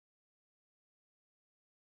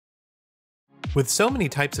With so many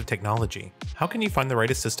types of technology, how can you find the right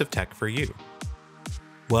assistive tech for you?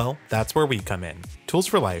 Well, that's where we come in. Tools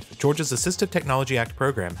for Life, Georgia's Assistive Technology Act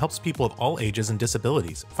program helps people of all ages and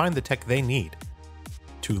disabilities find the tech they need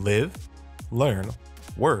to live, learn,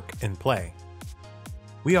 work, and play.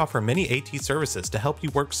 We offer many AT services to help you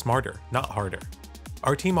work smarter, not harder.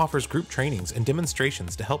 Our team offers group trainings and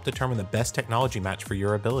demonstrations to help determine the best technology match for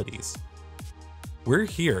your abilities. We're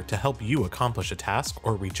here to help you accomplish a task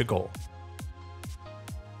or reach a goal.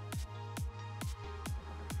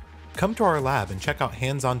 Come to our lab and check out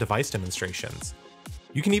hands-on device demonstrations.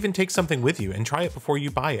 You can even take something with you and try it before you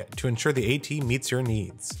buy it to ensure the AT meets your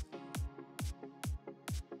needs.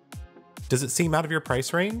 Does it seem out of your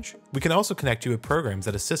price range? We can also connect you with programs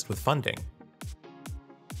that assist with funding.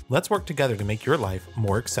 Let's work together to make your life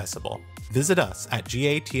more accessible. Visit us at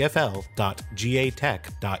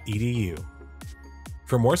gatfl.gatech.edu.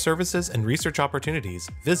 For more services and research opportunities,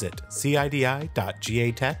 visit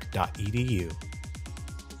cidi.gatech.edu.